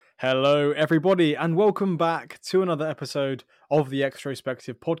Hello, everybody, and welcome back to another episode of the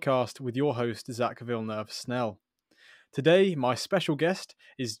Extrospective podcast with your host, Zach Villeneuve-Snell. Today, my special guest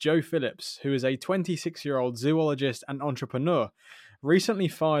is Joe Phillips, who is a 26-year-old zoologist and entrepreneur, recently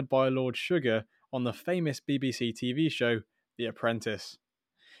fired by Lord Sugar on the famous BBC TV show, The Apprentice.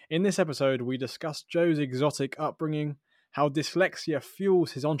 In this episode, we discuss Joe's exotic upbringing, how dyslexia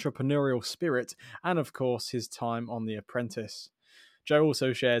fuels his entrepreneurial spirit, and of course, his time on The Apprentice. Joe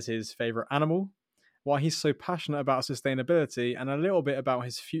also shares his favourite animal, why he's so passionate about sustainability, and a little bit about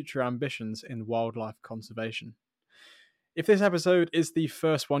his future ambitions in wildlife conservation. If this episode is the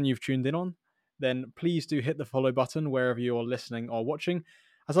first one you've tuned in on, then please do hit the follow button wherever you're listening or watching,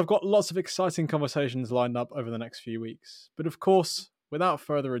 as I've got lots of exciting conversations lined up over the next few weeks. But of course, without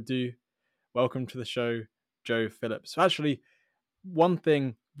further ado, welcome to the show, Joe Phillips. Actually, one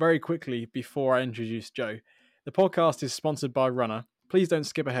thing very quickly before I introduce Joe. The podcast is sponsored by Runner. Please don't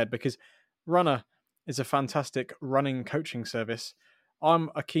skip ahead because Runner is a fantastic running coaching service. I'm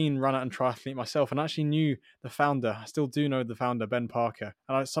a keen runner and triathlete myself and actually knew the founder. I still do know the founder, Ben Parker.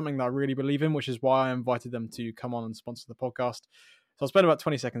 And it's something that I really believe in, which is why I invited them to come on and sponsor the podcast. So I'll spend about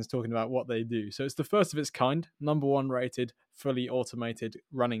 20 seconds talking about what they do. So it's the first of its kind, #1 rated, fully automated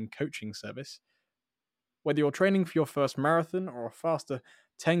running coaching service. Whether you're training for your first marathon or a faster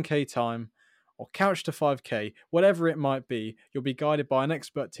 10K time, or couch to 5K, whatever it might be, you'll be guided by an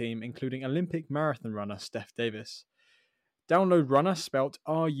expert team, including Olympic marathon runner Steph Davis. Download Runner, spelt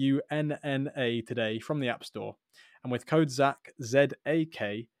RUNNA, today from the App Store. And with code ZAK,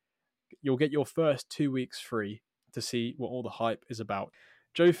 ZAK, you'll get your first 2 weeks free to see what all the hype is about.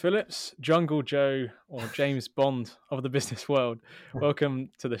 Joe Phillips, Jungle Joe, or James Bond of the business world,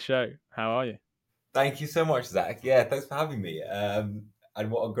 welcome to the show. How are you? Thank you so much, Zach. Yeah, thanks for having me. And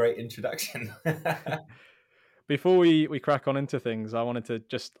what a great introduction. Before we crack on into things, I wanted to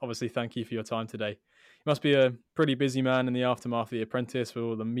just obviously thank you for your time today. You must be a pretty busy man in the aftermath of The Apprentice with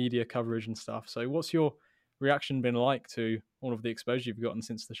all the media coverage and stuff. So what's your reaction been like to all of the exposure you've gotten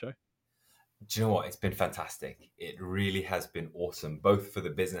since the show? Do you know what? It's been fantastic. It really has been awesome, both for the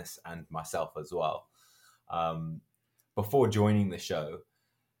business and myself as well. Before joining the show,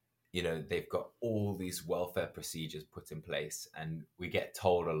 they've got all these welfare procedures put in place, and we get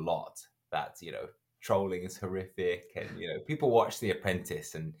told a lot that, trolling is horrific, and, people watch The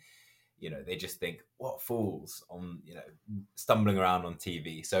Apprentice and, they just think, what fools on, stumbling around on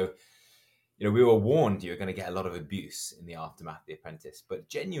TV. So, we were warned you're going to get a lot of abuse in the aftermath of The Apprentice, but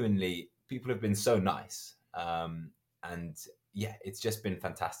genuinely, people have been so nice. And yeah, it's just been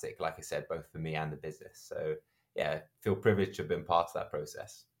fantastic, like I said, both for me and the business. So yeah, feel privileged to have been part of that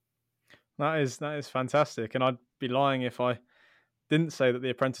process. That is fantastic. And I'd be lying if I didn't say that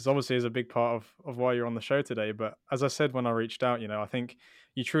The Apprentice obviously is a big part of why you're on the show today. But as I said when I reached out, I think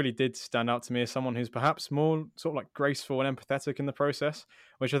you truly did stand out to me as someone who's perhaps more sort of like graceful and empathetic in the process,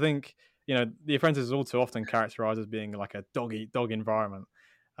 which I think, The Apprentice is all too often characterized as being like a dog environment.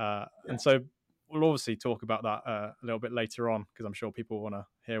 And so we'll obviously talk about that a little bit later on because I'm sure people want to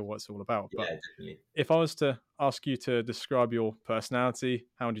hear what it's all about. Yeah, But definitely. if I was to ask you to describe your personality,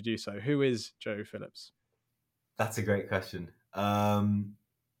 how would you do so? Who is Joe Phillips? That's a great question. I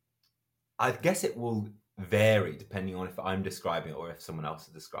guess it will vary depending on if I'm describing it or if someone else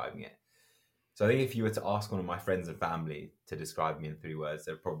is describing it. So I think if you were to ask one of my friends and family to describe me in 3 words,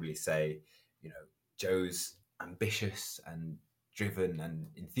 they'd probably say, Joe's ambitious and driven and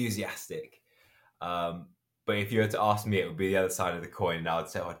enthusiastic. But if you were to ask me, it would be the other side of the coin. And I would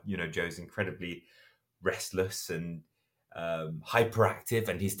say, Joe's incredibly restless and hyperactive,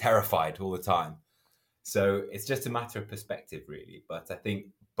 and he's terrified all the time. So it's just a matter of perspective, really. But I think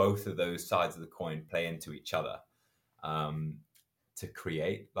both of those sides of the coin play into each other to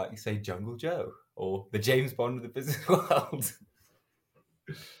create, like you say, Jungle Joe or the James Bond of the business world.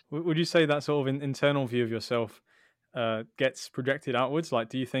 Would you say that sort of internal view of yourself gets projected outwards? Like,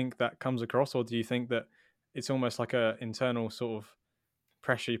 do you think that comes across, or do you think that it's almost like a internal sort of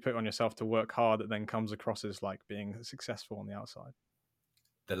pressure you put on yourself to work hard that then comes across as like being successful on the outside?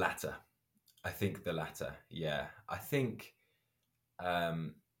 The latter. I think the latter. Yeah. I think,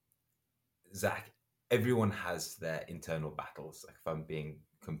 Zach, everyone has their internal battles, like, if I'm being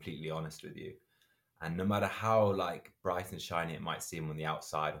completely honest with you. And no matter how like bright and shiny it might seem on the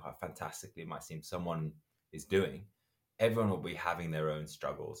outside, or how fantastically it might seem someone is doing, everyone will be having their own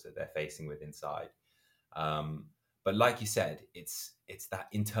struggles that they're facing with inside. But like you said, it's that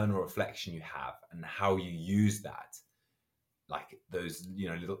internal reflection you have and how you use that, like those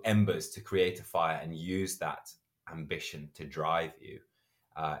little embers to create a fire and use that ambition to drive you,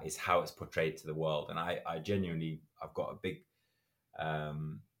 is how it's portrayed to the world. And I genuinely, I've got a big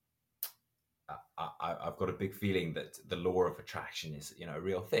I've got a big feeling that the law of attraction is, a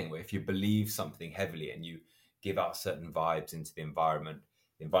real thing, where if you believe something heavily and you give out certain vibes into the environment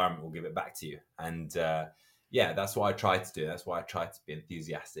will give it back to you. And yeah, that's what I try to do. That's why I try to be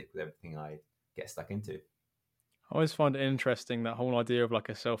enthusiastic with everything I get stuck into. I always find it interesting, that whole idea of like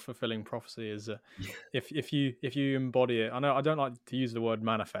a self-fulfilling prophecy is Yeah. if you embody it. I know I don't like to use the word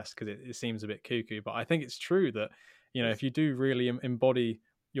manifest because it seems a bit cuckoo, but I think it's true that if you do really embody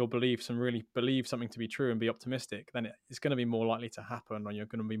your beliefs and really believe something to be true and be optimistic, then it's going to be more likely to happen, or you're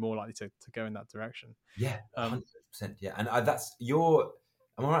going to be more likely to go in that direction. Yeah, Um, 100%. Yeah, and that's your.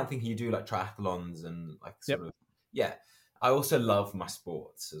 Am I right in thinking you do like triathlons and like yep. sort of? Yeah, I also love my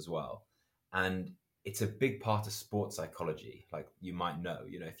sports as well, and it's a big part of sports psychology. Like you might know,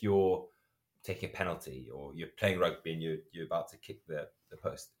 if you're taking a penalty or you're playing rugby and you're about to kick the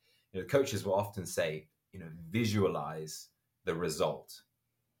post, coaches will often say, visualize the result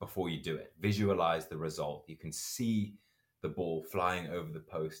before you do it. Visualize the result. You can see the ball flying over the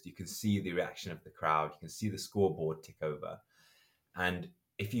post. You can see the reaction of the crowd. You can see the scoreboard tick over. And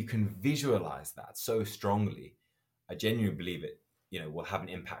if you can visualize that so strongly, I genuinely believe it, will have an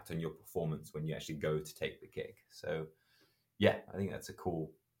impact on your performance when you actually go to take the kick. So yeah, I think that's a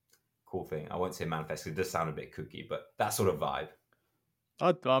cool thing. I won't say manifest, it does sound a bit kooky, but that sort of vibe.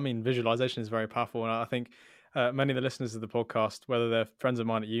 I mean, visualization is very powerful, and I think many of the listeners of the podcast, whether they're friends of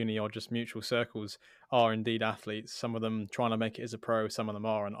mine at uni or just mutual circles, are indeed athletes. Some of them trying to make it as a pro, some of them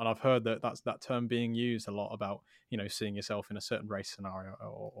are, and I've heard that's that term being used a lot about seeing yourself in a certain race scenario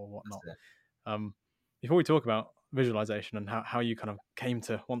or whatnot. Um, Before we talk about visualization and how you kind of came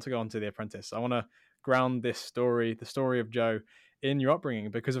to want to go onto The Apprentice, I want to ground the story of Joe, in your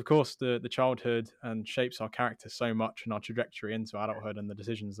upbringing, because of course the childhood and shapes our character so much and our trajectory into adulthood and the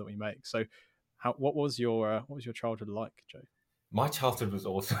decisions that we make. So, what was your childhood like, Joe? My childhood was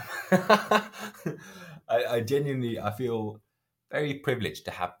awesome. I genuinely, I feel very privileged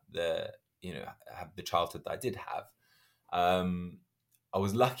to have have the childhood that I did have. Um, I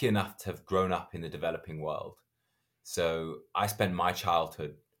was lucky enough to have grown up in the developing world. So I spent my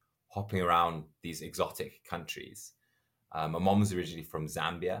childhood hopping around these exotic countries. My mom's originally from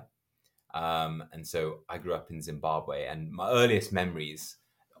Zambia. And so I grew up in Zimbabwe. And my earliest memories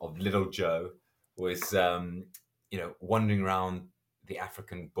of little Joe was, wandering around the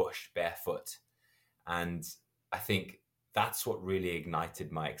African bush barefoot. And I think that's what really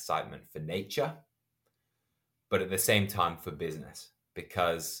ignited my excitement for nature, but at the same time for business.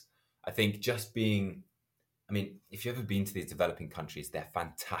 Because I think if you've ever been to these developing countries, they're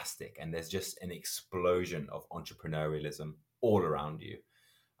fantastic. And there's just an explosion of entrepreneurialism all around you.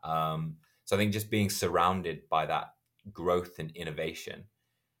 So I think just being surrounded by that growth and innovation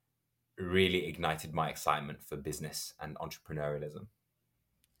really ignited my excitement for business and entrepreneurialism.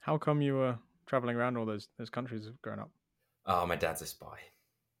 How come you were traveling around all those countries growing up? Oh, my dad's a spy.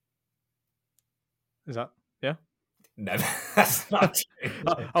 Is that yeah? No, that's not true.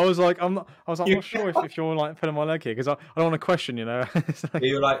 I was like, I'm not sure if you're like pulling my leg here, because I don't want to question. It's like,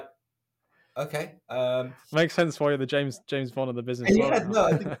 You're like, okay. makes sense why you're the James Bond of the business Yeah, world no,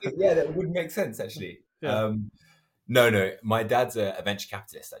 I now. think yeah, that would make sense actually. Yeah. No, my dad's a venture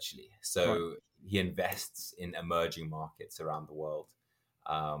capitalist actually, Right. so he invests in emerging markets around the world,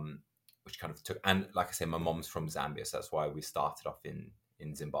 which kind of took. And like I say, my mom's from Zambia, so that's why we started off in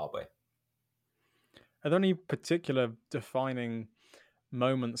Zimbabwe. Are there any particular defining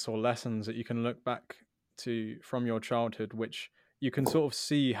moments or lessons that you can look back to from your childhood, which you can sort of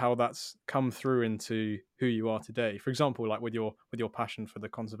see how that's come through into who you are today? For example, like with your passion for the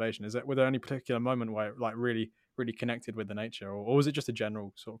conservation, were there any particular moment where it like really connected with the nature, or was it just a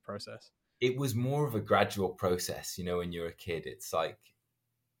general sort of process? It was more of a gradual process, when you're a kid. It's like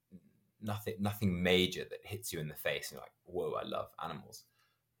nothing major that hits you in the face. And you're like, whoa, I love animals.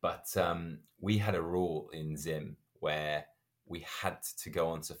 But we had a rule in Zim where we had to go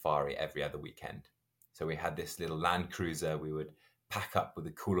on safari every other weekend. So we had this little Land Cruiser. We would pack up with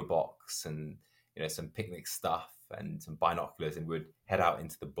a cooler box and some picnic stuff and some binoculars, and we'd head out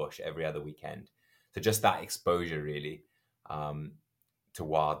into the bush every other weekend. So just that exposure, really, to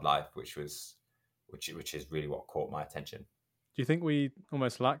wildlife, which is really what caught my attention. Do you think we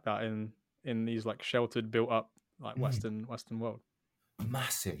almost lack that in these like sheltered, built up like Western world?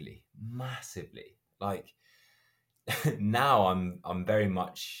 Massively. Like now I'm very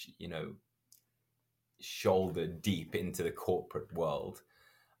much, shoulder deep into the corporate world.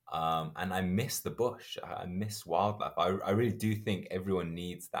 And I miss the bush. I miss wildlife. I really do think everyone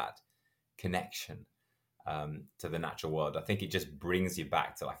needs that connection to the natural world. I think it just brings you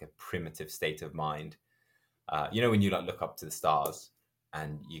back to like a primitive state of mind. When you like look up to the stars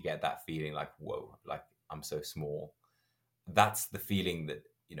and you get that feeling like, whoa, like I'm so small. That's the feeling that,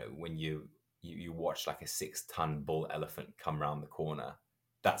 when you watch like a 6-ton bull elephant come around the corner.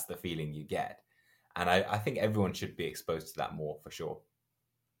 That's the feeling you get. And I think everyone should be exposed to that more, for sure.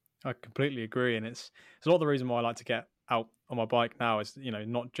 I completely agree, and it's a lot of the reason why I like to get out on my bike now is,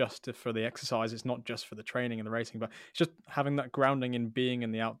 not just for the exercise, it's not just for the training and the racing, but it's just having that grounding in being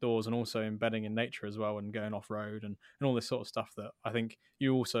in the outdoors and also embedding in nature as well, and going off road and all this sort of stuff that I think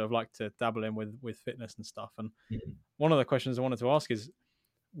you also have liked to dabble in with fitness and stuff. And Mhm. one of the questions I wanted to ask is,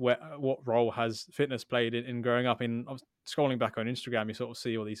 what role has fitness played in growing up? I was scrolling back on Instagram, you sort of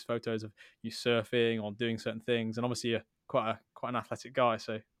see all these photos of you surfing or doing certain things, and obviously you're quite an athletic guy.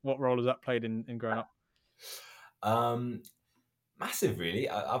 So, what role has that played in growing up? Um, Massive, really.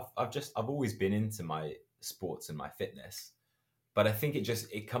 I've always been into my sports and my fitness, but I think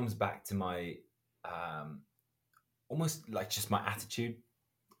it comes back to my um, almost like just my attitude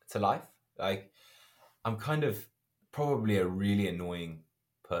to life. Like, I'm kind of probably a really annoying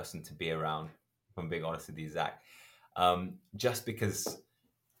person to be around, if I'm being honest with you, Zach. Just because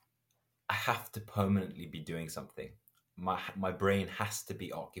I have to permanently be doing something. My brain has to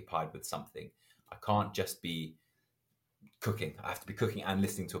be occupied with something. I can't just be cooking. I have to be cooking and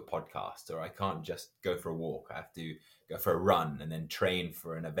listening to a podcast, or I can't just go for a walk. I have to go for a run and then train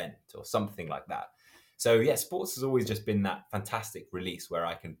for an event or something like that. So yeah, sports has always just been that fantastic release where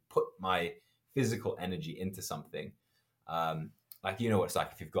I can put my physical energy into something. Um, like, what it's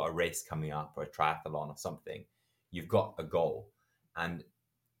like if you've got a race coming up or a triathlon or something, you've got a goal, and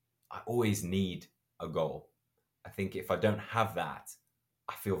I always need a goal. I think if I don't have that,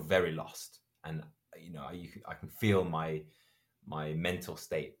 I feel very lost, and I can feel my mental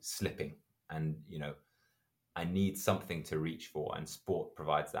state slipping, and I need something to reach for, and sport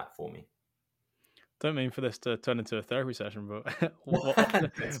provides that for me. Don't mean for this to turn into a therapy session, but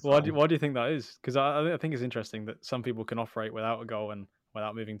That's fine. why do you think that is? Because I think it's interesting that some people can operate without a goal and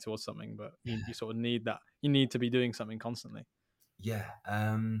without moving towards something, but you sort of need that. You need to be doing something constantly. Yeah,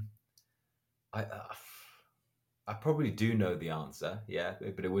 I I probably do know the answer, yeah,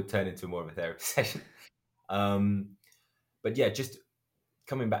 but it would turn into more of a therapy session. Um, but yeah, just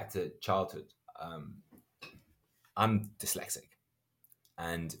coming back to childhood, I'm dyslexic,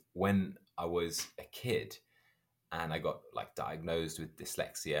 and when I was a kid and I got like diagnosed with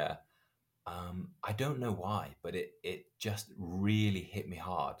dyslexia, I don't know why, but it just really hit me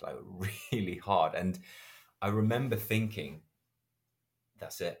hard, like really hard. And I remember thinking,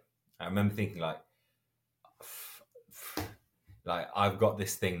 that's it. I remember thinking like I've got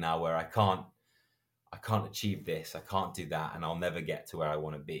this thing now where I can't achieve this, I can't do that, and I'll never get to where I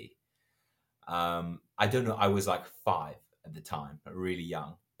want to be. I don't know. I was like 5 at the time, but really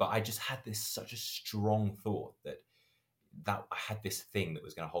young. But I just had this such a strong thought that I had this thing that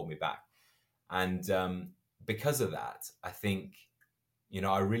was going to hold me back. And because of that, I think,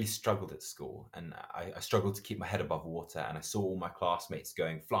 I really struggled at school, and I struggled to keep my head above water. And I saw all my classmates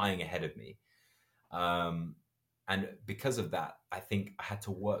flying ahead of me. Um, and because of that, I think I had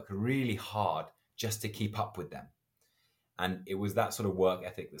to work really hard just to keep up with them. And it was that sort of work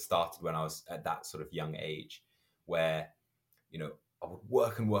ethic that started when I was at that sort of young age, where, I would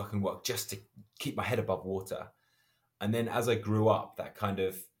work and work and work just to keep my head above water. And then as I grew up, that kind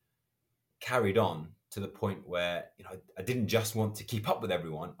of carried on to the point where I didn't just want to keep up with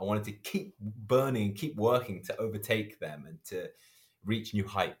everyone. I wanted to keep burning, keep working to overtake them and to reach new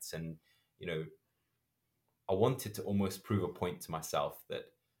heights. And I wanted to almost prove a point to myself that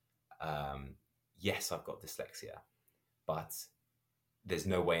yes, I've got dyslexia, but there's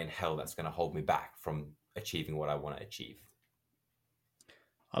no way in hell that's going to hold me back from achieving what I want to achieve.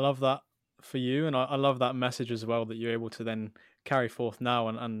 I love that for you, and I love that message as well that you're able to then carry forth now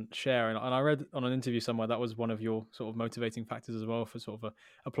and share. And I read on an interview somewhere that was one of your sort of motivating factors as well for sort of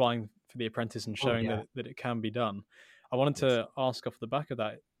applying for the Apprentice and Oh showing yeah, that it can be done. I wanted yes. to ask off the back of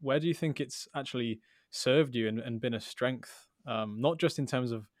that, where do you think it's actually served you and been a strength, not just in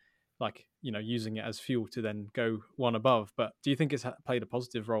terms of like using it as fuel to then go one above, but do you think it's played a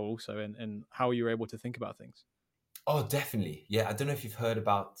positive role also in how you're able to think about things? Oh, definitely. Yeah, I don't know if you've heard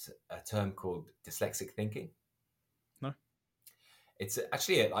about a term called dyslexic thinking. No. It's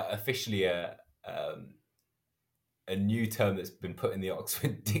actually officially a new term that's been put in the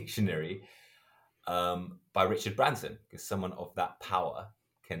Oxford Dictionary by Richard Branson, because someone of that power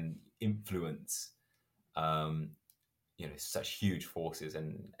can influence, um, such huge forces,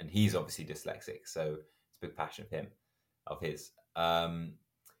 and he's obviously dyslexic, so it's a big passion of his.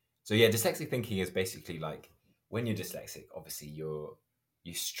 So yeah, dyslexic thinking is basically when you're dyslexic, obviously you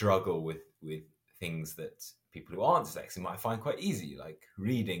struggle with things that people who aren't dyslexic might find quite easy, like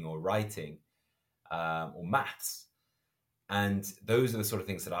reading or writing or maths. And those are the sort of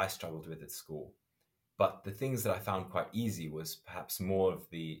things that I struggled with at school. But the things that I found quite easy was perhaps more of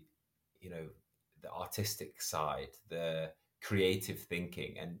the, the artistic side, the creative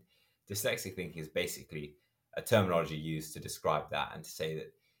thinking. And dyslexic thinking is basically a terminology used to describe that and to say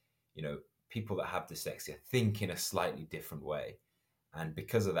that, people that have dyslexia think in a slightly different way. And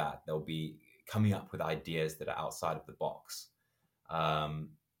because of that, they'll be coming up with ideas that are outside of the box.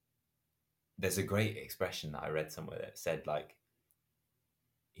 There's a great expression that I read somewhere that said, like,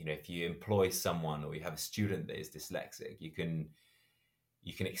 if you employ someone or you have a student that is dyslexic, you can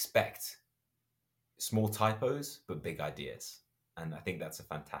expect small typos but big ideas. And I think that's a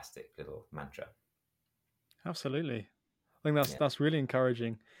fantastic little mantra. Absolutely. I think Yeah. that's really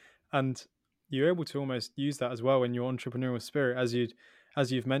encouraging, and you're able to almost use that as well in your entrepreneurial spirit,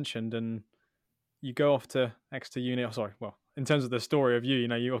 as you've mentioned, and you go off to Exeter Uni. Oh, sorry, well, in terms of the story of you,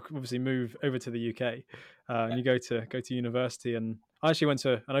 you obviously move over to the UK, and you go to university. And I actually went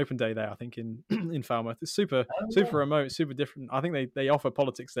to an open day there, I think in in Falmouth. It's super Oh, super yeah. remote, super different. I think they offer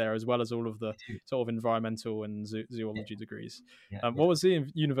politics there as well as all of the You do. sort of environmental and Yeah, zoology degrees. yeah, yeah. What was the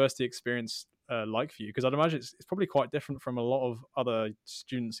university experience like for you? Because I'd imagine it's probably quite different from a lot of other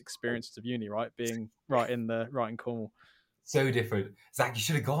students' experiences of uni, right? Being right in Cornwall. So different. Zach, you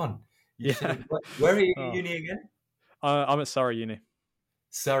should have gone. You should Yeah. have. Where are you at Oh, uni again? I'm at Surrey Uni.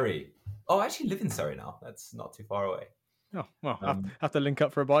 Surrey. Oh, I actually live in Surrey now. That's not too far away. Oh, well, Um, have to link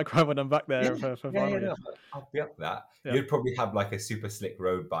up for a bike ride when I'm back yeah, there for yeah, final yeah. year. No, I'll be up for that. Yeah. You'd probably have like a super slick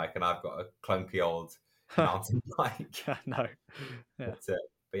road bike, and I've got a clunky old mountain bike. No. Yeah.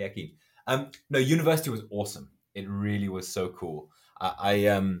 But yeah, keen. No, university was awesome. It really was so cool. I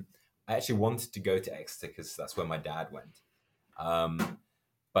actually wanted to go to Exeter because that's where my dad went.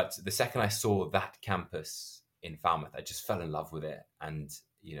 But the second I saw that campus in Falmouth, I just fell in love with it, and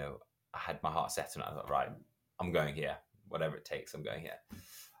I had my heart set on it. I thought, right, I'm going here, whatever it takes. I'm going here.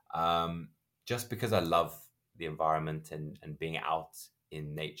 Just because I love the environment and being out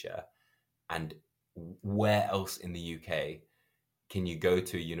in nature, and where else in the UK can you go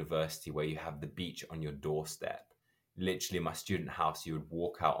to a university where you have the beach on your doorstep? Literally, in my student house, you would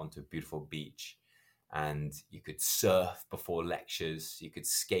walk out onto a beautiful beach and you could surf before lectures, you could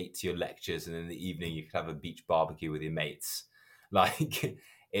skate to your lectures, and in the evening, you could have a beach barbecue with your mates. Like,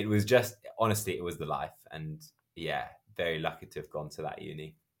 it was just, honestly, it was the life. And yeah, very lucky to have gone to that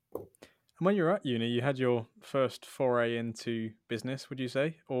uni. And when you were at uni, you had your first foray into business, would you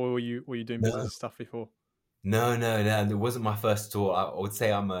say, or were you doing No, business stuff before? no. It wasn't my first tour. I would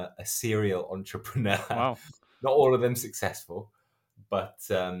say I'm a serial entrepreneur. Wow. Not all of them successful, but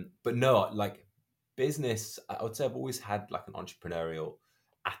no, like business. I would say I've always had like an entrepreneurial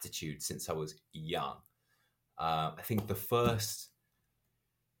attitude since I was young. I think the first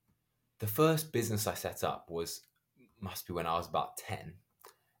business I set up must be when I was about 10.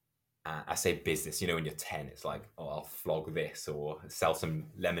 I say business, when you're 10, it's like, oh, I'll flog this or sell some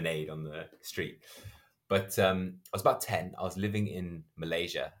lemonade on the street. But I was about 10. I was living in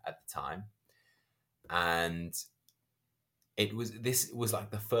Malaysia at the time. And this was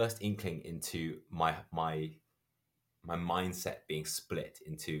like the first inkling into my mindset being split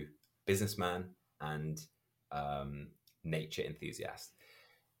into businessman and nature enthusiast,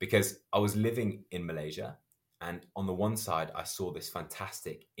 because I was living in Malaysia, and on the one side I saw this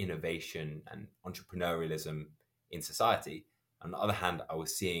fantastic innovation and entrepreneurialism in society. On the other hand, I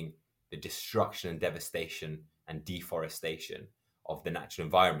was seeing the destruction and devastation and deforestation of the natural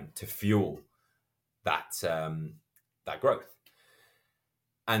environment to fuel that growth.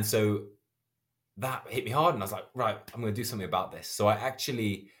 And so that hit me hard, and I was like, right, I'm going to do something about this. So I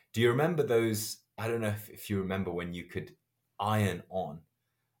actually, do you remember those? I don't know if you remember when you could iron on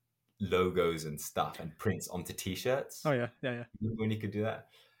logos and stuff and prints onto t-shirts. Oh yeah, yeah. When you could do that.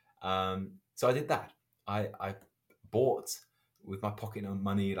 So I did that. I bought with my pocket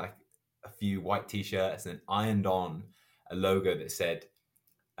money like a few white t-shirts and ironed on a logo that said,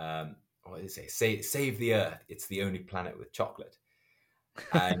 what did it say? Save the earth. It's the only planet with chocolate.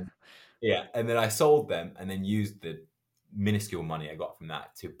 And yeah, and then I sold them and then used the minuscule money I got from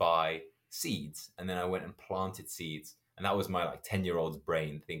that to buy seeds. And then I went and planted seeds. And that was my like 10-year-old's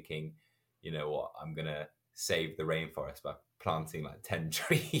brain thinking, you know what, I'm going to save the rainforest by planting like 10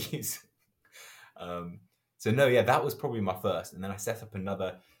 trees. So no, yeah, that was probably my first. And then I set up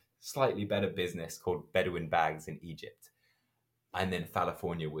another slightly better business called Bedouin Bags in Egypt. And then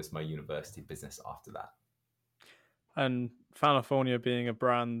California was my university business after that. And California being a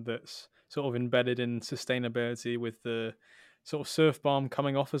brand that's sort of embedded in sustainability with the sort of surf barm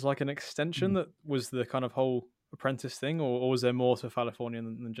coming off as like an extension that was the kind of whole Apprentice thing, or was there more to California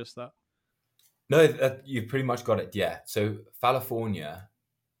than just that? No, you've pretty much got it. Yeah. So California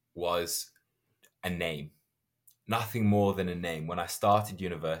was a name, nothing more than a name. When I started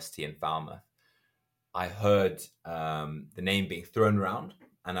university in Falmouth, I heard the name being thrown around,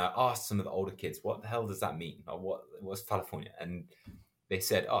 and I asked some of the older kids, "What the hell does that mean? Or what's California?" And they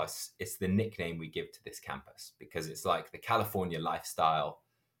said, "Oh, it's the nickname we give to this campus because it's like the California lifestyle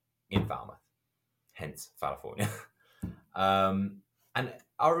in Falmouth, hence California." And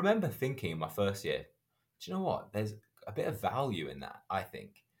I remember thinking in my first year, do you know what? There's a bit of value in that, I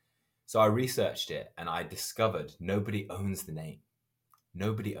think. So I researched it and I discovered nobody owns the name.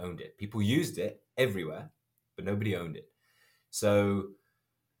 Nobody owned it. People used it everywhere, but nobody owned it. So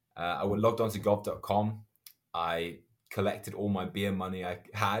I logged onto gov.com. I collected all my beer money I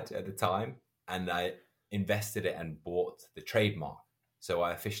had at the time and I invested it and bought the trademark. So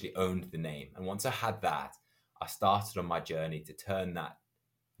I officially owned the name. And once I had that, I started on my journey to turn that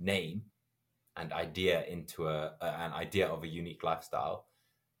name and idea into an idea of a unique lifestyle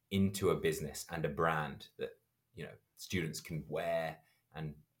into a business and a brand that students can wear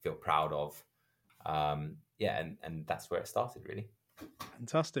and feel proud of. And that's where it started, really.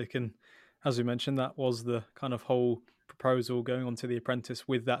 Fantastic. And as we mentioned, that was the kind of whole proposal going on to The Apprentice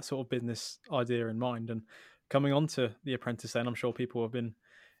with that sort of business idea in mind. And coming on to The Apprentice, then I'm sure people have been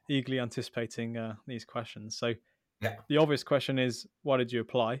eagerly anticipating these questions. So Yeah. the obvious question is, why did you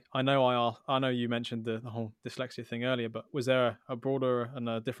apply? I know you mentioned the whole dyslexia thing earlier, but was there a broader and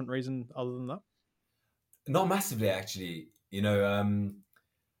a different reason other than that? Not massively, actually. I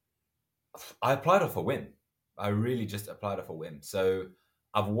applied off a whim. I really just applied off a whim. So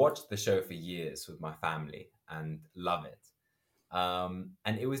I've watched the show for years with my family and love it.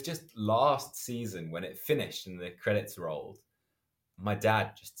 And it was just last season when it finished and the credits rolled, my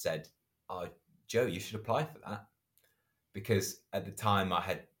dad just said, "Oh, Joe, you should apply for that." Because at the time I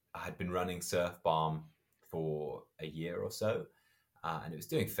had been running Surf Barm for a year or so, and it was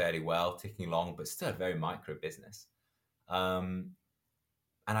doing fairly well, ticking along, but still a very micro business. And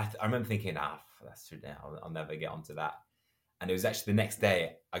I remember thinking, that's true now. I'll never get onto that. And it was actually the next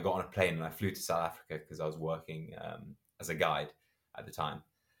day I got on a plane and I flew to South Africa because I was working as a guide at the time.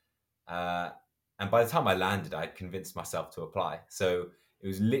 And by the time I landed, I had convinced myself to apply. So it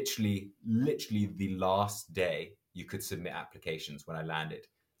was literally the last day you could submit applications when I landed.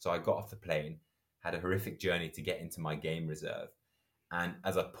 So I got off the plane, had a horrific journey to get into my game reserve. And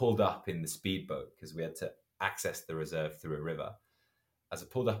as I pulled up in the speedboat, because we had to access the reserve through a river, as I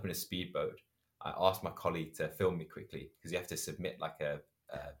pulled up in a speedboat, I asked my colleague to film me quickly because you have to submit like a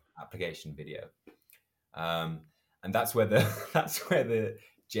application video, and that's where the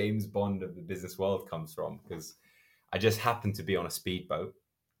James Bond of the business world comes from. Because I just happened to be on a speedboat,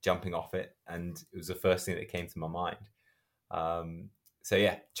 jumping off it, and it was the first thing that came to my mind. So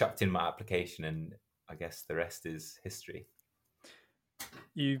yeah, chucked in my application, and I guess the rest is history.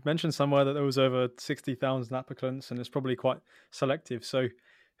 You mentioned somewhere that there was over 60,000 applicants, and it's probably quite selective. So,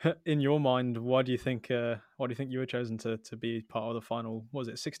 in your mind, why do you think you were chosen to be part of the final? What was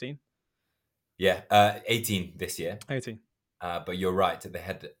it 16? Yeah, 18 this year. 18. But you're right; they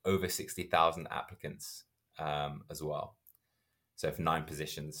had over 60,000 applicants as well. So for 9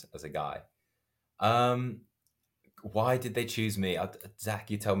 positions as a guy. Why did they choose me? Zach,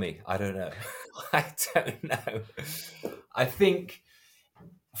 you tell me. I don't know. I don't know. I think,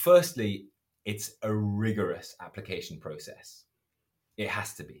 firstly, it's a rigorous application process. It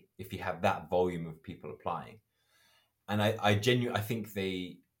has to be if you have that volume of people applying. And I genuinely, I think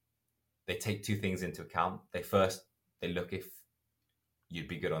they take 2 things into account. They look if you'd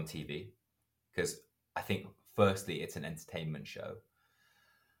be good on TV, because I think firstly it's an entertainment show.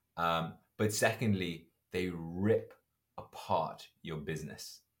 But secondly, they rip apart your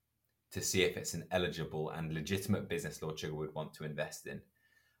business to see if it's an eligible and legitimate business Lord Sugar would want to invest in.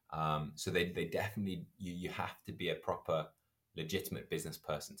 So they definitely, you have to be a proper legitimate business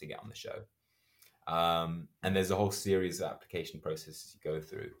person to get on the show. And there's a whole series of application processes you go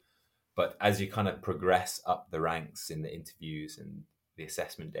through. But as you kind of progress up the ranks in the interviews and the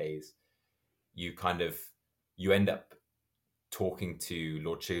assessment days, you end up talking to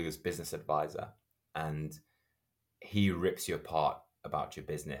Lord Sugar's business advisor, and he rips you apart about your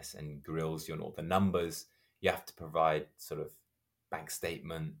business and grills you on all the numbers. You have to provide sort of bank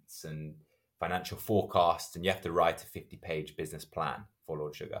statements and financial forecasts, and you have to write a 50-page business plan for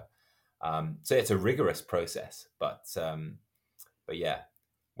Lord Sugar. So it's a rigorous process, but yeah,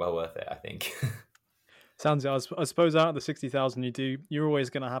 well worth it, I think. Sounds. I suppose out of the 60,000 you're always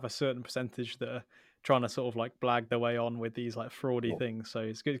going to have a certain percentage that are trying to sort of like blag their way on with these like fraudy Sure. things. So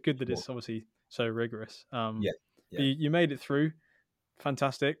it's good that Sure. it's obviously so rigorous. Yeah. But Yeah. you made it through.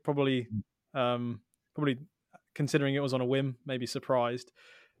 Fantastic. Probably considering it was on a whim, maybe surprised.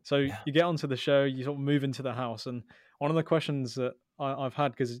 So Yeah. you get onto the show, you sort of move into the house, and one of the questions that I've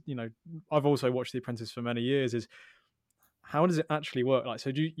had, because I've also watched The Apprentice for many years, is how does it actually work? Like,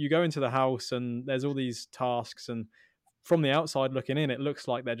 so do you go into the house and there's all these tasks, and from the outside looking in, it looks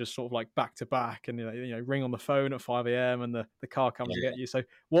like they're just sort of like back to back, and ring on the phone at 5 a.m. and the car comes to Yeah. get you. So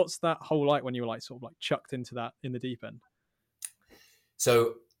what's that whole like when you were like sort of like chucked into that in the deep end?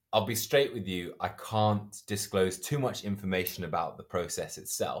 So I'll be straight with you. I can't disclose too much information about the process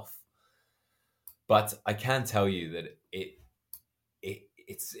itself, but I can tell you that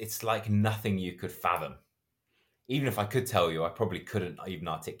it's like nothing you could fathom. Even if I could tell you, I probably couldn't even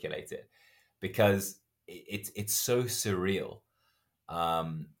articulate it because it's so surreal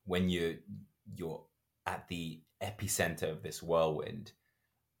when you're at the epicenter of this whirlwind,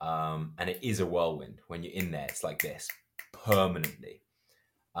 and it is a whirlwind. When you're in there, it's like this permanently.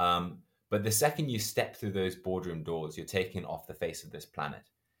 Um, but the second you step through those boardroom doors, you're taken off the face of this planet.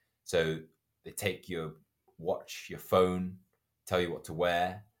 So they take your watch, your phone, tell you what to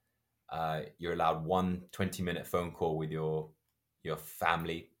wear. You're allowed one 20-minute phone call with your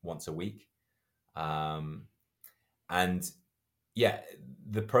family once a week. And yeah,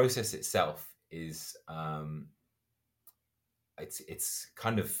 the process itself is it's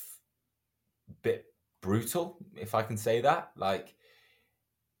kind of a bit brutal, if I can say that. Like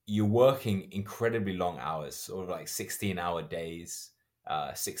you're working incredibly long hours, sort of like 16-hour days,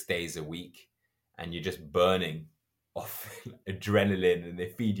 6 days a week, and you're just burning off adrenaline, and they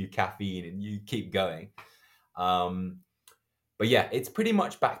feed you caffeine, and you keep going. Um, but yeah, it's pretty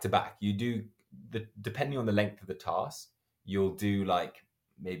much back to back. You do depending on the length of the task, you'll do like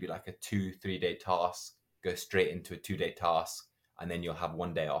maybe like a 2-3 day task, go straight into a 2 day task, and then you'll have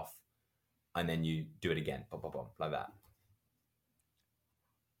one day off, and then you do it again, blah, blah, blah, like that.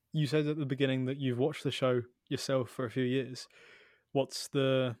 You said at the beginning that you've watched the show yourself for a few years. What's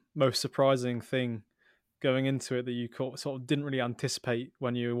the most surprising thing going into it that you sort of didn't really anticipate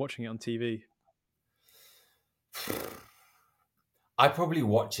when you were watching it on TV? I probably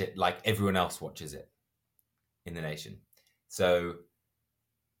watch it like everyone else watches it in the nation. So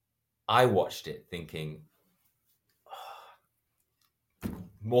I watched it thinking,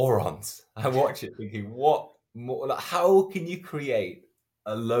 morons. I watch it thinking, what more, like, how can you create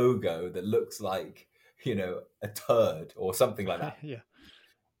a logo that looks like, a turd or something like that? Yeah.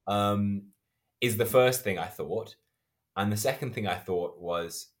 Um, is the first thing I thought. And the second thing I thought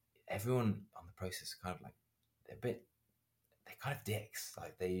was everyone on the process kind of like, they're kind of dicks.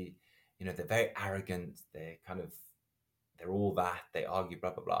 Like they're very arrogant. They're all that. They argue,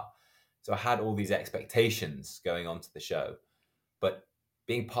 blah, blah, blah. So I had all these expectations going on to the show. But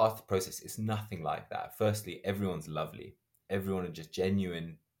being part of the process is nothing like that. Firstly, everyone's lovely. Everyone are just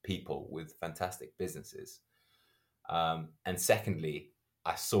genuine people with fantastic businesses. And secondly,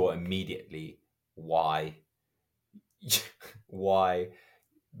 I saw immediately why why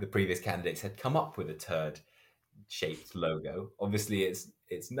the previous candidates had come up with a turd shaped logo. Obviously,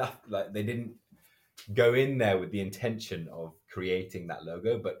 it's not like they didn't go in there with the intention of creating that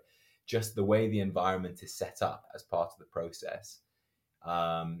logo, but just the way the environment is set up as part of the process,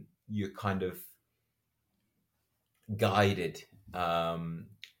 you're kind of guided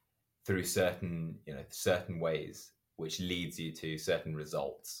through certain ways, which leads you to certain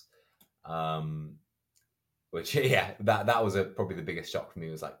results. Which yeah, that was probably the biggest shock for me.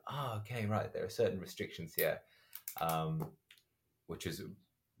 It was like, oh, okay, right, there are certain restrictions here, which is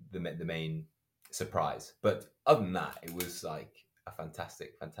the main surprise. But other than that, it was like a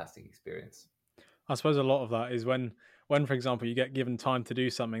fantastic experience. I suppose a lot of that is when for example you get given time to do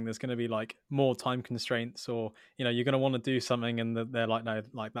something, there's going to be like more time constraints, or you're going to want to do something and they're like, no,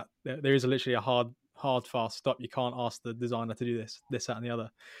 like that there is literally a hard fast stop. You can't ask the designer to do this that and the other.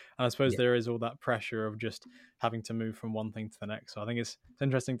 And I suppose Yeah, there is all that pressure of just having to move from one thing to the next. So I think it's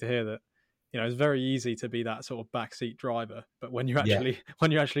interesting to hear that it's very easy to be that sort of backseat driver, but when you're yeah, actually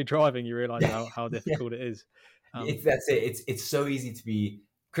when you're actually driving, you realize how yeah. difficult it is. That's it. It's so easy to be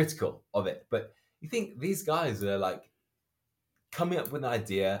critical of it, but you think these guys are like coming up with an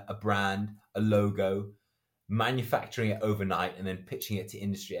idea, a brand, a logo, manufacturing it overnight, and then pitching it to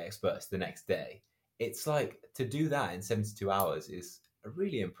industry experts the next day. It's like to do that in 72 hours is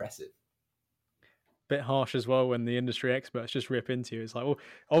really impressive. Bit harsh as well when the industry experts just rip into you. It's like, well,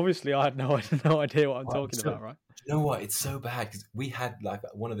 obviously I had no idea what I'm talking So, about, right? you know what? It's so bad because we had like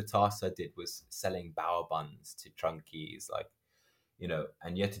one of the tasks I did was selling bower buns to trunkies, like,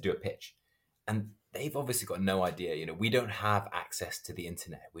 and you had to do a pitch. And they've obviously got no idea. We don't have access to the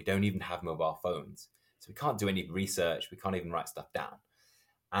internet. We don't even have mobile phones. So we can't do any research. We can't even write stuff down.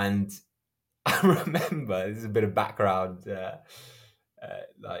 And I remember, this is a bit of background,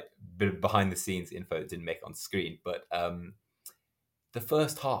 like bit of behind the scenes info that didn't make it on screen, but the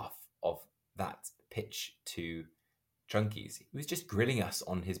first half of that pitch to Trunkies, he was just grilling us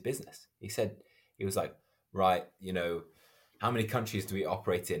on his business. He was like, right, how many countries do we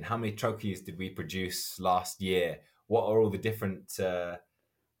operate in? How many Trunkies did we produce last year? What are all the different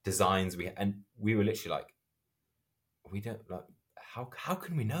designs and we were literally like, we don't like, how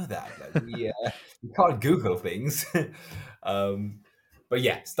can we know that? Like we can't Google things. But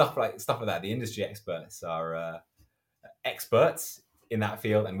yeah, stuff like that. The industry experts are experts in that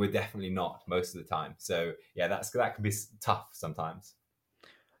field, and we're definitely not most of the time. So yeah, that can be tough sometimes.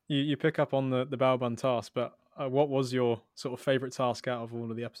 You pick up on the Baobun task, but what was your sort of favorite task out of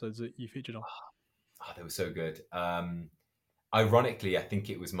all of the episodes that you featured on? Oh, they were so good. Ironically, I think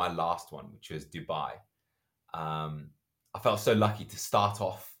it was my last one, which was Dubai. I felt so lucky to start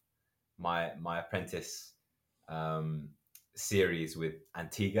off my Apprentice series with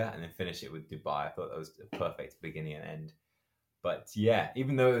Antigua and then finish it with Dubai. I thought that was a perfect beginning and end. But yeah,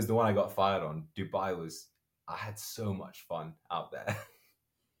 even though it was the one I got fired on, I had so much fun out there.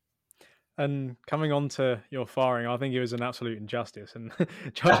 And coming on to your firing, I think it was an absolute injustice. And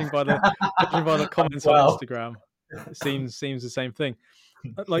judging by the comments on Well, Instagram, it seems the same thing.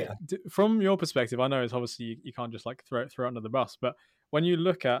 Like yeah. from your perspective, I know it's obviously you can't just like throw it under the bus, but when you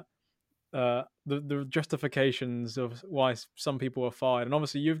look at the justifications of why some people are fired, and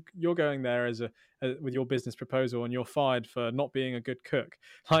obviously you're going there as with your business proposal, and you're fired for not being a good cook.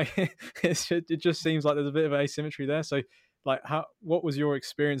 Like it just seems like there's a bit of asymmetry there. So, like, what was your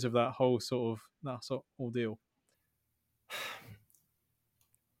experience of that whole sort of ordeal?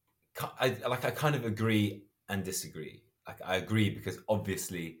 I kind of agree and disagree. Like I agree because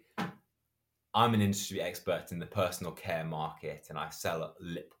obviously I'm an industry expert in the personal care market and I sell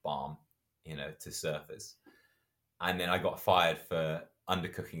lip balm, to surfers. And then I got fired for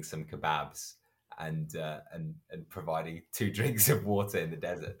undercooking some kebabs and providing 2 drinks of water in the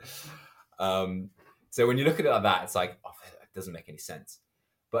desert. So when you look at it like that, it's like, oh, it doesn't make any sense.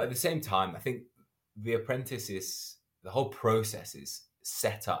 But at the same time, I think the whole process is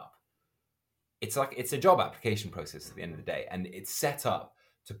set up. It's a job application process at the end of the day, and it's set up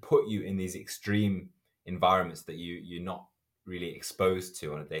to put you in these extreme environments that you're not really exposed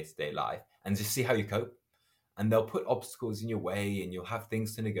to on a day-to-day life, and just see how you cope. And they'll put obstacles in your way, and you'll have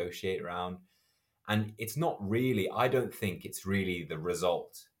things to negotiate around. And it's not really, I don't think it's really the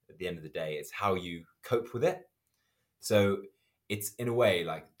result at the end of the day. It's how you cope with it. So it's in a way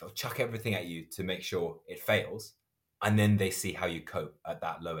like they'll chuck everything at you to make sure it fails, and then they see how you cope at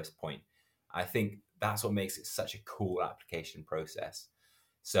that lowest point. I think that's what makes it such a cool application process.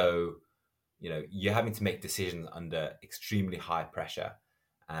 So, you're having to make decisions under extremely high pressure.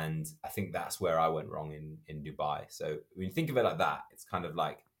 And I think that's where I went wrong in Dubai. So when you think of it like that, it's kind of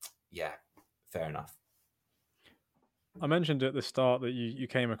like, yeah, fair enough. I mentioned at the start that you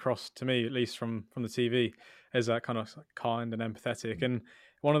came across to me, at least from the TV, as that kind of kind and empathetic. And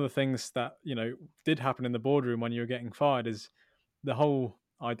one of the things that did happen in the boardroom when you were getting fired is the whole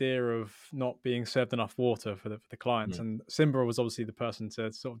idea of not being served enough water for the clients. Mm. And Simba was obviously the person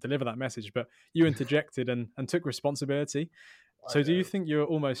to sort of deliver that message, but you interjected and took responsibility. I So do you know. think you're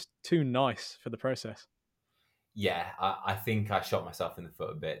almost too nice for the process? Yeah, I think I shot myself in the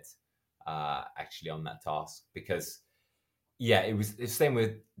foot a bit, actually, on that task because, yeah, it's the same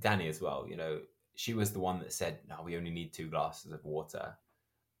with Danny as well. She was the one that said, no, we only need 2 glasses of water.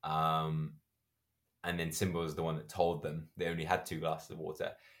 Um, and then Simba was the one that told them they only had 2 glasses of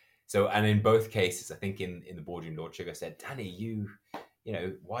water. So, and in both cases, I think in the boardroom, Lord Sugar said, Danny,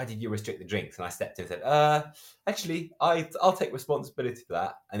 why did you restrict the drinks? And I stepped in and said, actually, I'll take responsibility for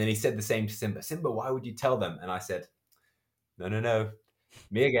that. And then he said the same to Simba. Simba, why would you tell them? And I said, no,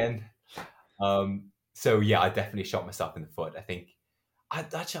 me again. So yeah, I definitely shot myself in the foot. I think I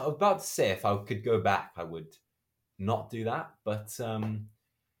was about to say if I could go back, I would not do that. But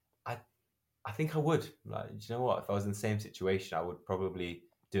I think I would. Like, do you know what? If I was in the same situation, I would probably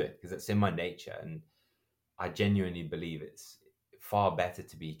do it because it's in my nature, and I genuinely believe it's far better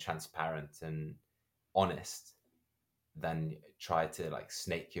to be transparent and honest than try to like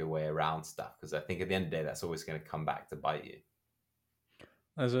snake your way around stuff. Because I think at the end of the day, that's always going to come back to bite you.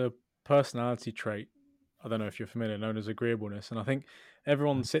 As a personality trait, I don't know if you're familiar, known as agreeableness, and I think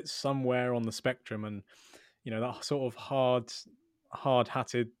everyone sits somewhere on the spectrum, and that sort of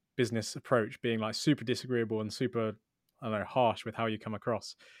hard-hatted business approach, being like super disagreeable and super, I don't know, harsh with how you come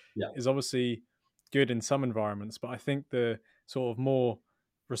across, Yeah. is obviously good in some environments, but I think the sort of more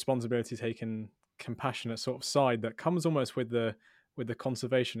responsibility taken, compassionate sort of side that comes almost with the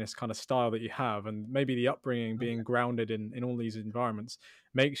conservationist kind of style that you have, and maybe the upbringing being grounded in all these environments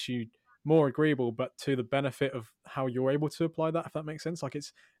makes you more agreeable, but to the benefit of how you're able to apply that, if that makes sense. Like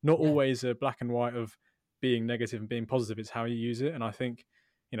it's not Yeah, always a black and white of being negative and being positive, it's how you use it. And I think,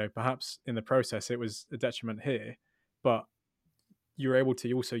 perhaps in the process it was a detriment here, but you're able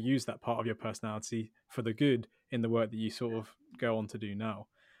to also use that part of your personality for the good in the work that you sort of go on to do now.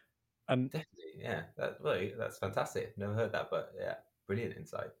 And definitely. Yeah, that's fantastic. Never heard that, but yeah, brilliant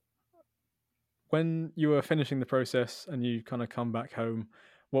insight. when you were finishing the process and you kind of come back home,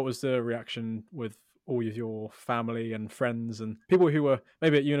 what was the reaction with all of your family and friends and people who were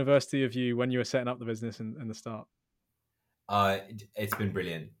maybe at university of you when you were setting up the business in the start? It's been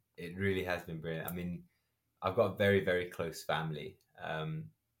brilliant. It really has been brilliant. I mean, I've got a very, very close family.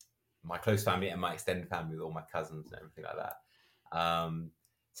 My close family and my extended family with all my cousins and everything like that.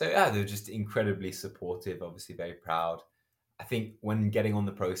 So yeah, they're just incredibly supportive, obviously very proud. I think when getting on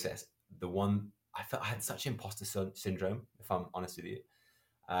the process, the one I felt I had such imposter syndrome, if I'm honest with you.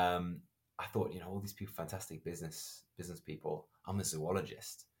 Um, I thought, all these people, fantastic business people. I'm a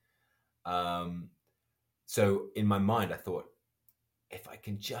zoologist. Um, so in my mind, I thought, if I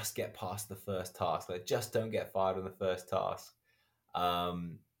can just get past the first task, like just don't get fired on the first task,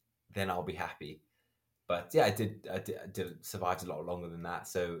 um, then I'll be happy. But yeah, I did survived a lot longer than that.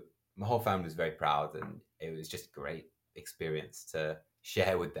 So my whole family was very proud, and it was just a great experience to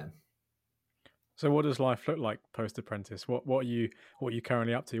share with them. So what does life look like post apprentice? What are you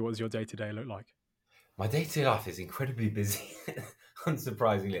currently up to? What does your day to day look like? My day-to-day life is incredibly busy,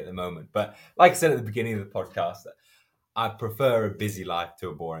 unsurprisingly at the moment. But like I said at the beginning of the podcast, I prefer a busy life to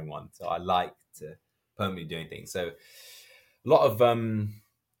a boring one. So I like to permanently doing things. So a lot of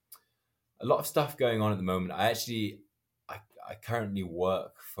stuff going on at the moment. I currently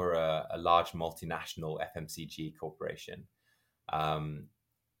work for a large multinational FMCG corporation. Um,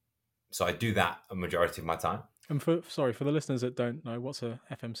 so I do that a majority of my time. And for the listeners that don't know, what's a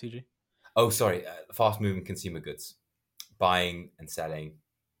FMCG? Oh, sorry, fast moving consumer goods, buying and selling,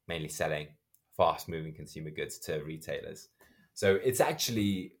 mainly selling fast moving consumer goods to retailers. So it's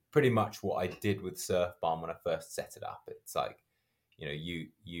actually pretty much what I did with Surf Barn when I first set it up. It's like,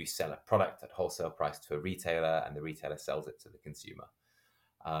 you sell a product at wholesale price to a retailer, and the retailer sells it to the consumer.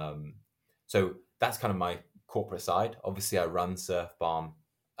 Um, so that's kind of my corporate side. Obviously, I run Surf Barn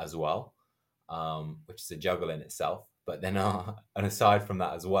as well, which is a juggle in itself. But then, and aside from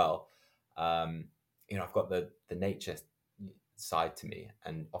that as well, um, I've got the nature side to me,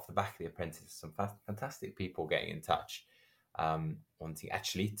 and off the back of the Apprentice, some fantastic people getting in touch, wanting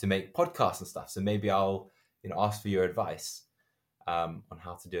actually to make podcasts and stuff. So maybe I'll ask for your advice on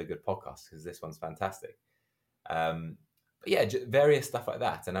how to do a good podcast, because this one's fantastic. But yeah, various stuff like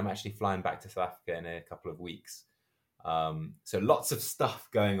that. And I'm actually flying back to South Africa in a couple of weeks. So lots of stuff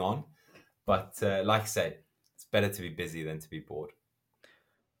going on. But like I said, it's better to be busy than to be bored.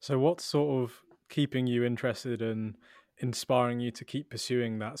 So what's sort of keeping you interested and inspiring you to keep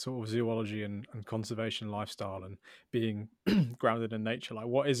pursuing that sort of zoology and conservation lifestyle and being grounded in nature? Like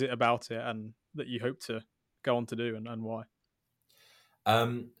what is it about it and that you hope to go on to do and why?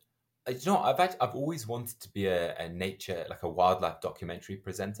 Um, I've always wanted to be a nature, like a wildlife documentary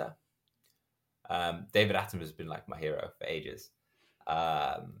presenter. David Attenborough has been like my hero for ages.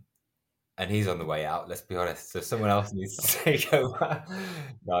 Um, and he's on the way out. Let's be honest. So someone else needs to take over.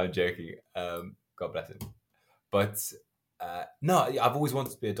 No, I'm joking. God bless him. But no, I've always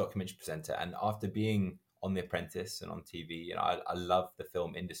wanted to be a documentary presenter, and after being on The Apprentice and on TV, I love the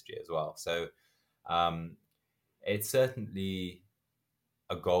film industry as well. So um, it's certainly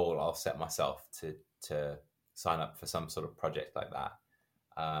a goal I'll set myself to sign up for some sort of project like that.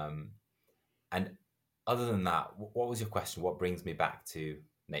 Um, and other than that, what was your question? What brings me back to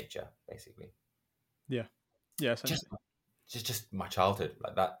nature, basically? Yeah. Yeah, Just essentially. just my childhood,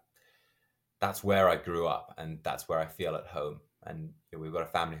 like that. That's where I grew up, and that's where I feel at home. And we've got a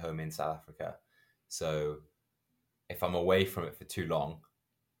family home in South Africa, so if I'm away from it for too long,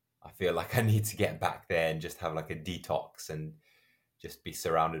 I feel like I need to get back there and just have like a detox and just be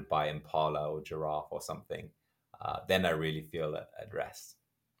surrounded by impala or giraffe or something. Then I really feel at rest.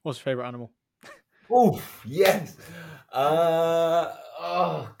 What's your favorite animal? Oh yes.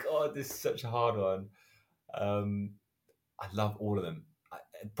 Oh god, this is such a hard one. Um, I love all of them.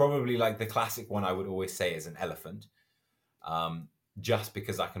 Probably like the classic one I would always say is an elephant, um, just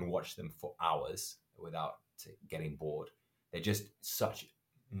because I can watch them for hours without getting bored. They're just such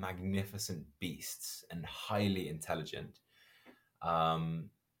magnificent beasts and highly intelligent. Um,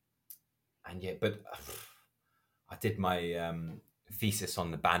 and yeah, but I did my thesis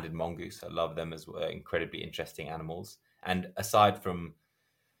on the banded mongoose. I love them as well, incredibly interesting animals. And aside from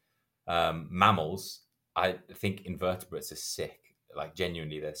mammals, I think invertebrates are sick. Like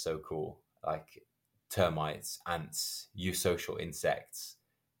genuinely, they're so cool. Like termites, ants, eusocial insects.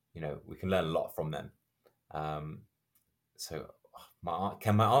 We can learn a lot from them. Um, so,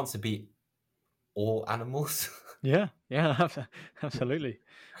 can my answer be all animals? Yeah, yeah, absolutely.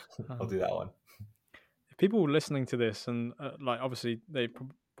 I'll Um, do that one. People listening to this, and like obviously they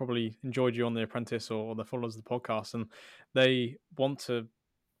probably enjoyed you on The Apprentice, or the followers of the podcast, and they want to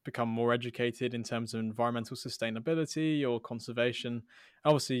become more educated in terms of environmental sustainability or conservation.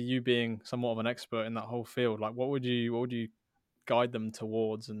 Obviously, you being somewhat of an expert in that whole field, like what would you guide them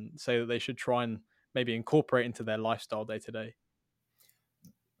towards, and say that they should try and maybe incorporate into their lifestyle day to day?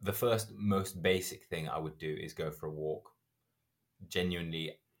 The first most basic thing I would do is go for a walk.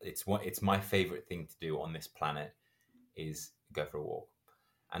 Genuinely, it's my favorite thing to do on this planet is go for a walk.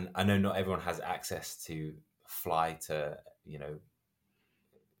 And I know not everyone has access to fly to,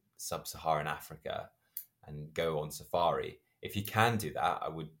 sub-Saharan Africa and go on safari. If you can do that, I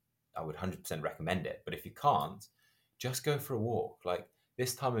would 100% recommend it. But if you can't, just go for a walk. Like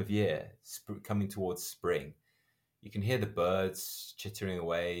this time of year, coming towards spring, you can hear the birds chittering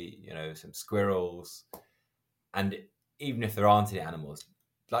away, some squirrels. And even if there aren't any animals,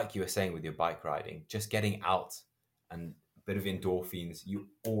 like you were saying with your bike riding, just getting out and a bit of endorphins, you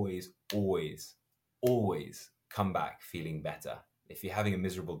always, always, always come back feeling better. If you're having a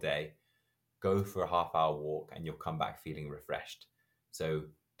miserable day, go for a half-hour walk and you'll come back feeling refreshed. So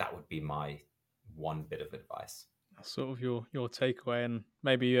that would be my one bit of advice. That's sort of your takeaway, and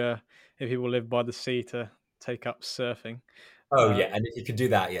maybe if people live by the sea, to take up surfing. Oh Uh, yeah, and if you can do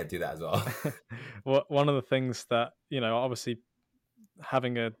that, yeah, do that as well. one of the things that, obviously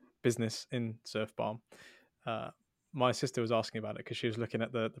having a business in Surf Barm, uh, my sister was asking about it because she was looking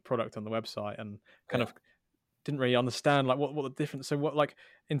at the product on the website and kind Yeah. of didn't really understand like what the difference. So what, like,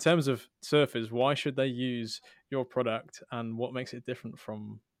 in terms of surfers, why should they use your product, and what makes it different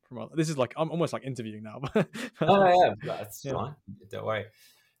from other? This is like, I'm almost like interviewing now. Oh yeah, that's Yeah, fine. Don't worry.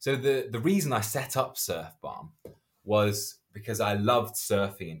 So the reason I set up Surf Barm was because I loved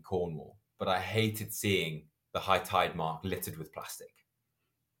surfing in Cornwall, but I hated seeing the high tide mark littered with plastic.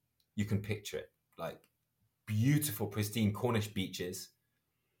 You can picture it, like beautiful, pristine Cornish beaches,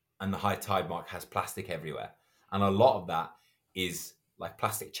 and the high tide mark has plastic everywhere, and a lot of that is like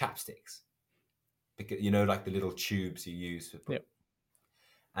plastic chapsticks, because like the little tubes you use to yeah, put,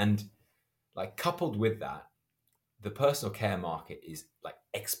 and like coupled with that, the personal care market is like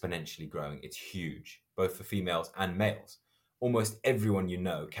exponentially growing. It's huge, both for females and males. Almost everyone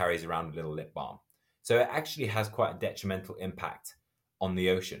carries around a little lip balm. So it actually has quite a detrimental impact on the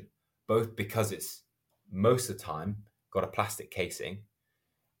ocean, both because it's most of the time got a plastic casing,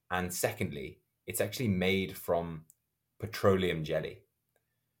 and secondly, it's actually made from petroleum jelly,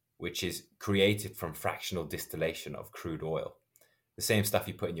 which is created from fractional distillation of crude oil. The same stuff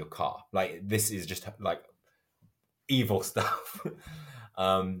you put in your car. Like this is just like evil stuff.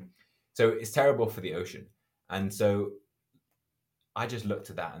 um, so it's terrible for the ocean. And so I just looked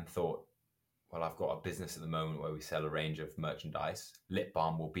at that and thought, well, I've got a business at the moment where we sell a range of merchandise. Lip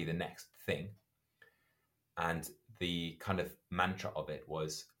balm will be the next thing. And the kind of mantra of it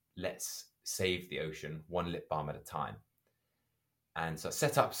was, let's save the ocean one lip balm at a time. And so I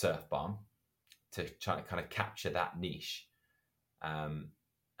set up Surf Balm to try to kind of capture that niche. Um,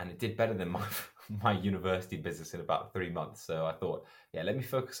 and it did better than my university business in about 3 months. So I thought, yeah, let me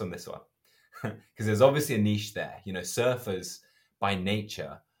focus on this one, because there's obviously a niche there. Surfers by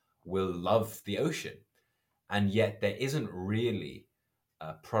nature will love the ocean, and yet there isn't really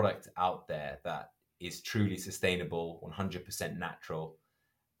a product out there that is truly sustainable, 100% natural,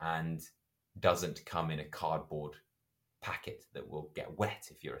 and doesn't come in a cardboard packet that will get wet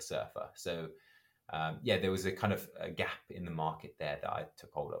if you're a surfer. So yeah, there was a kind of a gap in the market there that I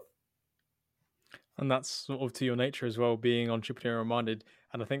took hold of. and that's sort of to your nature as well, being entrepreneurial minded.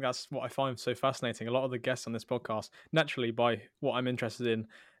 And I think that's what I find so fascinating. A lot of the guests on this podcast, naturally, by what I'm interested in,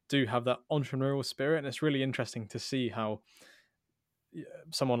 do have that entrepreneurial spirit, and it's really interesting to see how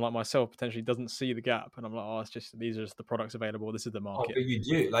someone like myself potentially doesn't see the gap, and I'm like, oh, it's just, these are just the products available, this is the Oh, market. but you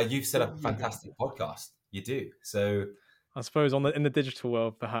do. Like you've set up a fantastic podcast. You do. So I suppose in the digital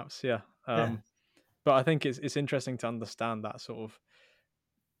world, perhaps, yeah. yeah, But I think it's interesting to understand that sort of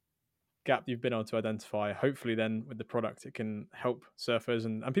gap you've been able to identify. Hopefully, then with the product, it can help surfers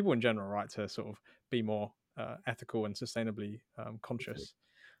and people in general, right, to sort of be more ethical and sustainably conscious.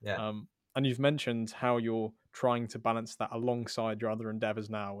 yeah. And you've mentioned how your trying to balance that alongside your other endeavors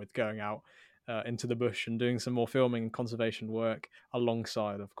now, with going out into the bush and doing some more filming and conservation work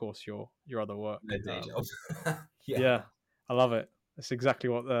alongside, of course, your other work. No day job. Yeah. Yeah, I love it. It's exactly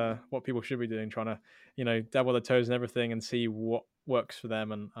what people should be doing, trying to, dabble their toes in everything and see what works for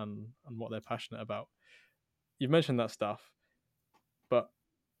them, and what they're passionate about. You've mentioned that stuff, but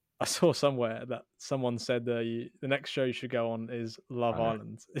I saw somewhere that someone said the next show you should go on is Love I know.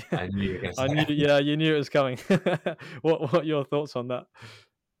 Island. I knew you were going to I say knew, that. yeah, you knew it was coming. What are your thoughts on that?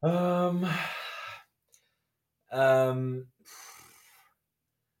 Um, um,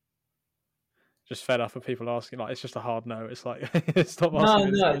 Just fed up of people asking, like, it's just a hard no. It's like, stop asking no,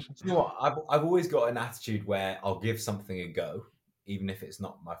 me this no. Do question. you know what? I've always got an attitude where I'll give something a go, even if it's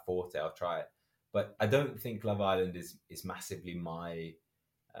not my forte. I'll try it, but I don't think Love Island is massively my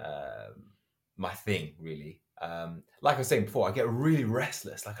thing, really. Like I was saying before, I get really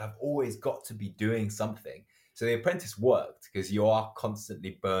restless. Like I've always got to be doing something. So The Apprentice worked because you are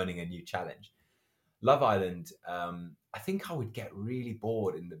constantly burning a new challenge. Love Island, I think I would get really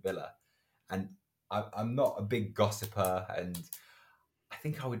bored in the villa, and I'm not a big gossiper, and I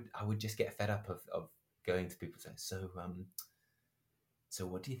think I would just get fed up of going to people saying, so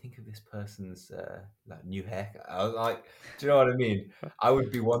what do you think of this person's like new haircut? I was like, do you know what I mean? I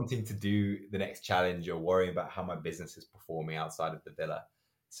would be wanting to do the next challenge or worrying about how my business is performing outside of the villa.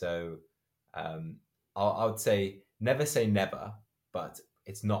 So um, I would say never, but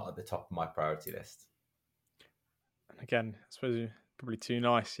it's not at the top of my priority list. Again, I suppose you're probably too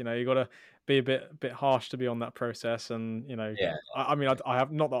nice. You got to be a bit harsh to be on that process. And Yeah, I mean, I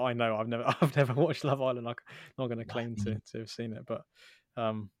have, not that I know. I've never I've never watched Love Island. I'm not going to claim yeah. to have seen it, but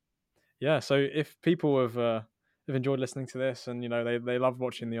um, yeah. So if people have enjoyed listening to this, and they love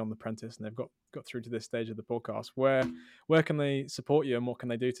watching the On the Apprentice, and they've got through to this stage of the podcast, where can they support you, and what can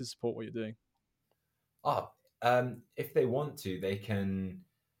they do to support what you're doing? Ah, if they want to, they can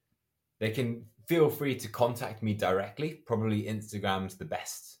feel free to contact me directly. Probably Instagram's the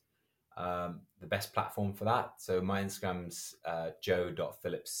best platform for that. So my Instagram's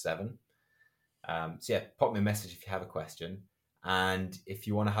joe.phillips7. So yeah, pop me a message if you have a question. And if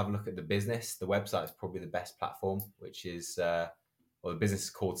you want to have a look at the business, the website is probably the best platform, which is, well, the business is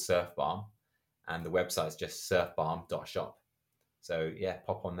called Surf Balm, and the website is just surfbalm.shop. So yeah,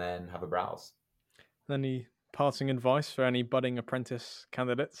 pop on there and have a browse. Any parting advice for any budding apprentice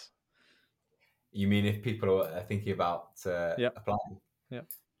candidates? You mean if people are thinking about Yep. applying? Yep.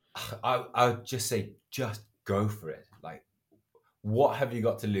 I would just say, just go for it. Like, what have you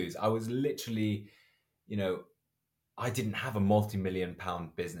got to lose? I was literally, you know, I didn't have a multi-million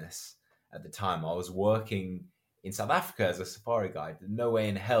pound business at the time. I was working in South Africa as a safari guide. No way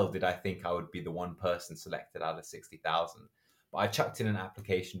in hell did I think I would be the one person selected out of 60,000. But I chucked in an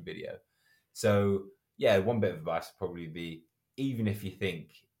application video. So, yeah, one bit of advice would probably be, even if you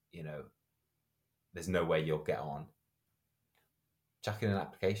think, there's no way you'll get on, chuck in an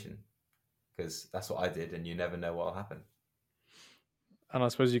application, because that's what I did, and you never know what'll happen. And I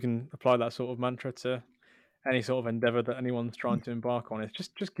suppose you can apply that sort of mantra to any sort of endeavor that anyone's trying to embark on. It's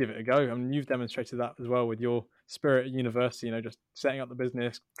just give it a go. I mean, you've demonstrated that as well with your spirit at university. Just setting up the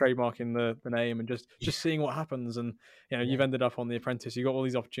business, trademarking the name, and just seeing what happens. And Yeah. you've ended up on The Apprentice. You've got all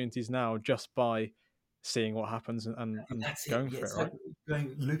these opportunities now just by seeing what happens and That's it. going Yeah, for it, it's right? like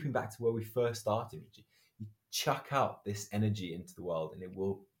looping back to where we first started. You chuck out this energy into the world, and it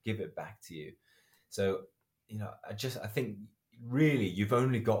will give it back to you. So, I think really you've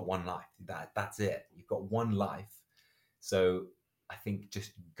only got one life. That's it. You've got one life. So I think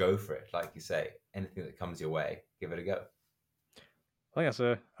just go for it. Like you say, anything that comes your way, give it a go. I think that's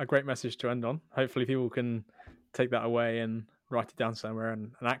a great message to end on. Hopefully, people can take that away and write it down somewhere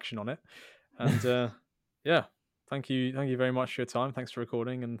and action on it. And yeah, thank you very much for your time. Thanks for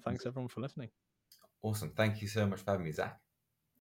recording, and thanks everyone for listening. Awesome. Thank you so much for having me, Zach.